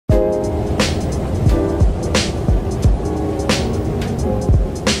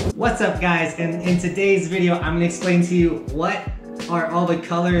What's up guys? In today's video, I'm gonna explain to you what are all the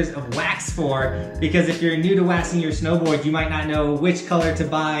colors of wax for, because if you're new to waxing your snowboard, you might not know which color to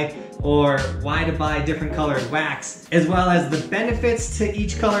buy or why to buy different colored wax, as well as the benefits to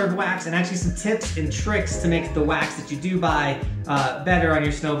each color of wax and actually some tips and tricks to make the wax that you do buy better on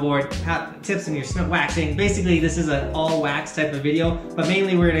your snowboard, tips in your snow waxing. Basically, this is an all wax type of video, but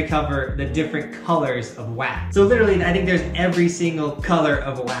mainly we're gonna cover the different colors of wax. So literally, I think there's every single color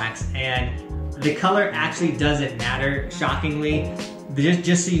of wax, and the color actually doesn't matter, shockingly.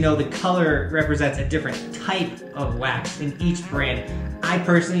 Just so you know, the color represents a different type of wax in each brand. I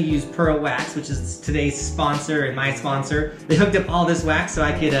personally use Pearl Wax, which is today's sponsor and my sponsor. They hooked up all this wax so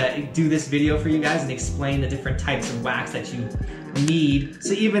I could do this video for you guys and explain the different types of wax that you need.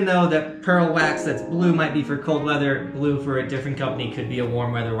 So even though the Pearl Wax that's blue might be for cold weather, blue for a different company could be a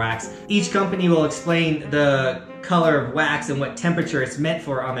warm weather wax. Each company will explain the color of wax and what temperature it's meant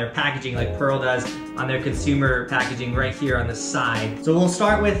for on their packaging, like Pearl does on their consumer packaging right here on the side. So we'll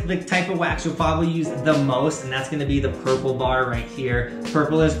start with the type of wax you'll probably use the most, and that's gonna be the purple bar right here.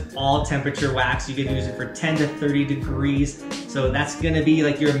 Purple is all temperature wax. You can use it for 10 to 30 degrees. So that's gonna be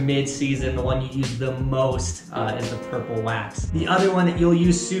like your mid-season. The one you use the most is the purple wax. The other one that you'll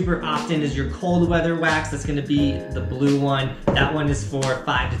use super often is your cold weather wax. That's gonna be the blue one. That one is for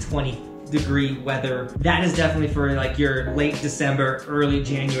 5 to 20 degree weather. That is definitely for like your late December, early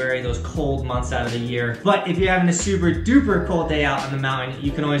January, those cold months out of the year. But if you're having a super duper cold day out on the mountain,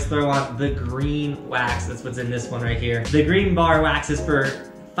 you can always throw on the green wax. That's what's in this one right here. The green bar wax is for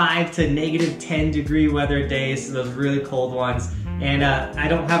 5 to negative 10 degree weather days, so those really cold ones. And I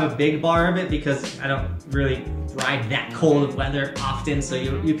don't have a big bar of it because I don't really ride that cold of weather often, so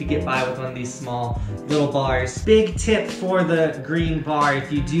you could get by with one of these small little bars. Big tip for the green bar,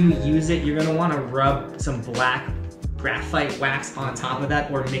 if you do use it, you're gonna wanna rub some black graphite wax on top of that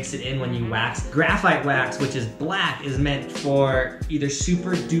or mix it in when you wax. Graphite wax, which is black, is meant for either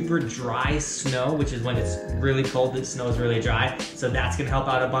super duper dry snow, which is when it's really cold, the snow is really dry, so that's gonna help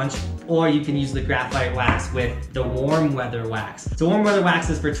out a bunch. Or you can use the graphite wax with the warm weather wax. So warm weather wax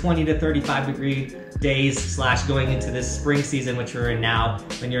is for 20 to 35 degree days slash going into this spring season, which we're in now,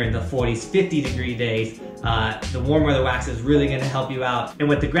 when you're in the 40s, 50 degree days. The warm weather wax is really gonna help you out. And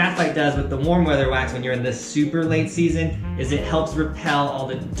what the graphite does with the warm weather wax when you're in this super late season is it helps repel all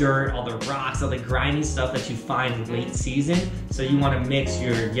the dirt, all the rocks, all the grimy stuff that you find late season. So you wanna mix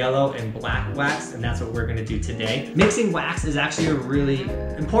your yellow and black wax, and that's what we're gonna do today. Mixing wax is actually a really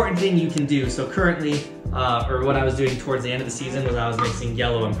important thing you can do. So currently, or what I was doing towards the end of the season was I was mixing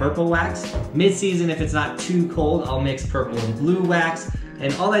yellow and purple wax. Mid-season, if it's not too cold, I'll mix purple and blue wax.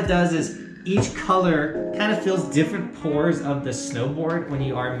 And all that does is each color kind of fills different pores of the snowboard when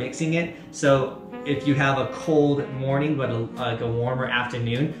you are mixing it. So if you have a cold morning but like a warmer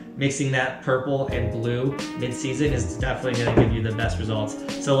afternoon, mixing that purple and blue mid-season is definitely gonna give you the best results.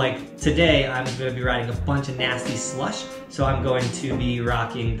 So like today, I'm gonna be riding a bunch of nasty slush, so I'm going to be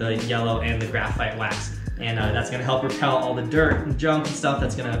rocking the yellow and the graphite wax. And that's gonna help repel all the dirt and junk and stuff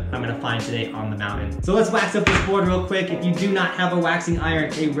I'm gonna find today on the mountain. So let's wax up this board real quick. If you do not have a waxing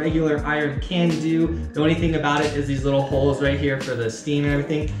iron, a regular iron can do. The only thing about it is these little holes right here for the steam and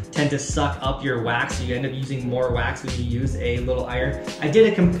everything tend to suck up your wax, so you end up using more wax when you use a little iron. I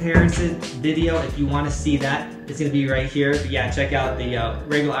did a comparison video. If you wanna see that, it's gonna be right here. But yeah, check out the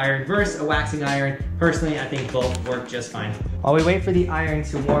regular iron versus a waxing iron. Personally, I think both work just fine. While we wait for the iron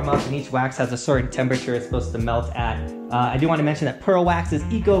to warm up, and each wax has a certain temperature it's supposed to melt at, I do want to mention that Pearl Wax is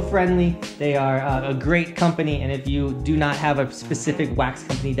eco-friendly. They are a great company, and if you do not have a specific wax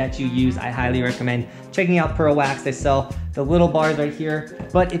company that you use, I highly recommend checking out Pearl Wax. They sell the little bars right here.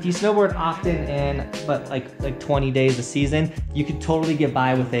 But if you snowboard often but like 20 days a season, you could totally get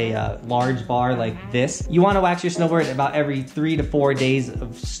by with a large bar like this. You want to wax your snowboard about every 3 to 4 days of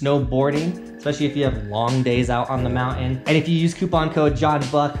snowboarding, especially if you have long days out on the mountain. And if you use coupon code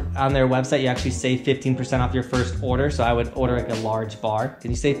JohnBuck on their website, you actually save 15% off your first order. So I would order like a large bar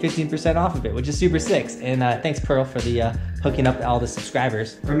and you save 15% off of it, which is super sick. And thanks Pearl for the hooking up all the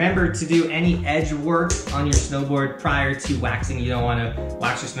subscribers. Remember to do any edge work on your snowboard prior to waxing. You don't want to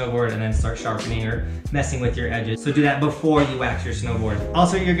wax your snowboard and then start sharpening or messing with your edges. So do that before you wax your snowboard.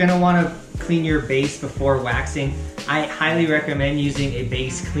 Also, you're gonna want to clean your base before waxing. I highly recommend using a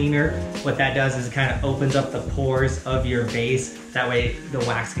base cleaner. What that does is it kind of opens up the pores of your base. That way the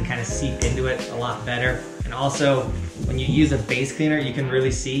wax can kind of seep into it a lot better. And also, when you use a base cleaner, you can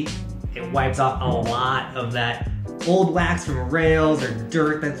really see it wipes off a lot of that old wax from rails or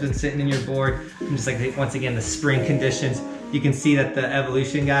dirt that's been sitting in your board. And just like, once again, the spring conditions, you can see that the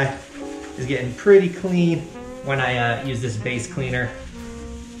Evolution guy is getting pretty clean when I use this base cleaner.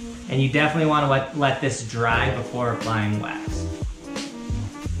 and you definitely want to let this dry before applying wax.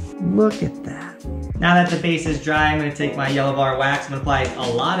 Look at that. Now that the base is dry, I'm going to take my yellow bar wax. I'm going to apply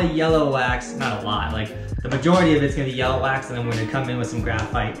a lot of yellow wax, not a lot, like the majority of it's going to be yellow wax, and then I'm going to come in with some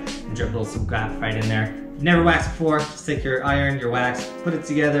graphite and drip a little some graphite in there. If you've never waxed before, just take your iron, your wax, put it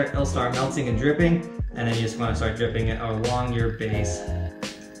together, it'll start melting and dripping, and then you just want to start dripping it along your base.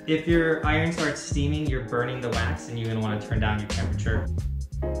 If your iron starts steaming, you're burning the wax, and you're going to want to turn down your temperature.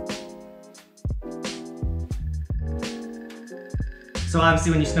 So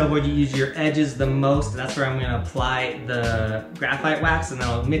obviously when you snowboard, you use your edges the most. That's where I'm going to apply the graphite wax, and then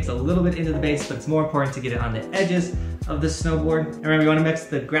I'll mix a little bit into the base, but it's more important to get it on the edges of the snowboard. And remember, you want to mix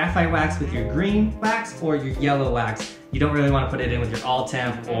the graphite wax with your green wax or your yellow wax. You don't really want to put it in with your all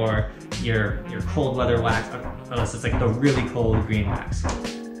temp or your cold weather wax, unless it's like the really cold green wax.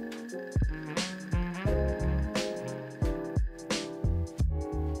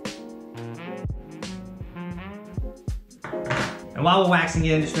 And while we're waxing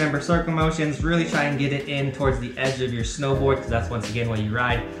in, just remember circle motions, really try and get it in towards the edge of your snowboard, because that's once again what you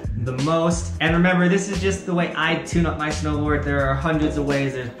ride the most. And remember, this is just the way I tune up my snowboard. There are hundreds of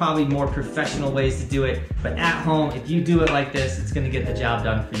ways. There's probably more professional ways to do it, but at home, if you do it like this, it's gonna get the job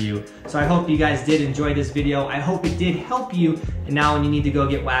done for you. So I hope you guys did enjoy this video. I hope it did help you. And now when you need to go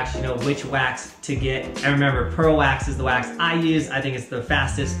get wax, you know which wax to get. And remember, pearl wax is the wax I use. I think it's the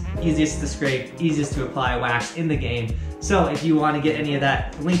fastest, easiest to scrape, easiest to apply wax in the game. So if you want to get any of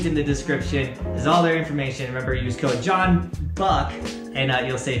that, linked in the description is all their information. Remember, use code JOHNBUCK and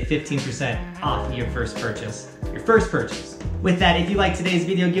you'll save 15% off your first purchase. With that, if you like today's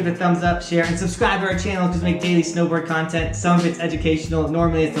video, give it a thumbs up, share, and subscribe to our channel because we make daily snowboard content. Some of it's educational.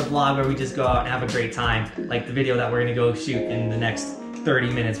 Normally it's a vlog where we just go out and have a great time, like the video that we're gonna go shoot in the next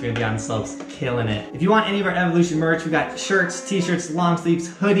 30 minutes. We're gonna be on the slopes killing it. If you want any of our Evolution merch, we got shirts, t-shirts, long sleeves,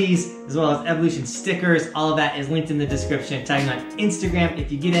 hoodies, as well as Evolution stickers. All of that is linked in the description. Tag me on Instagram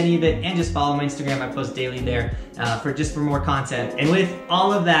if you get any of it, and just follow my Instagram. I post daily there for more content. And with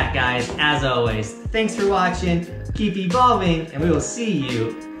all of that, guys, as always, thanks for watching, keep evolving, and we will see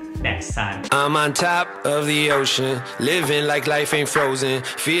you next time. I'm on top of the ocean, living like life ain't frozen,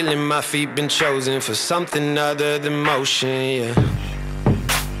 feeling my feet been chosen for something other than motion, yeah.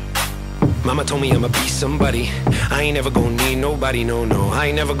 Mama told me I'ma be somebody. I ain't never gonna need nobody, no, no. I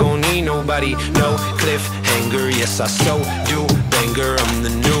ain't never gonna need nobody, no cliffhanger. Yes, I so do banger. I'm the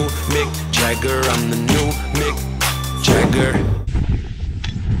new Mick Jagger. I'm the new Mick Jagger.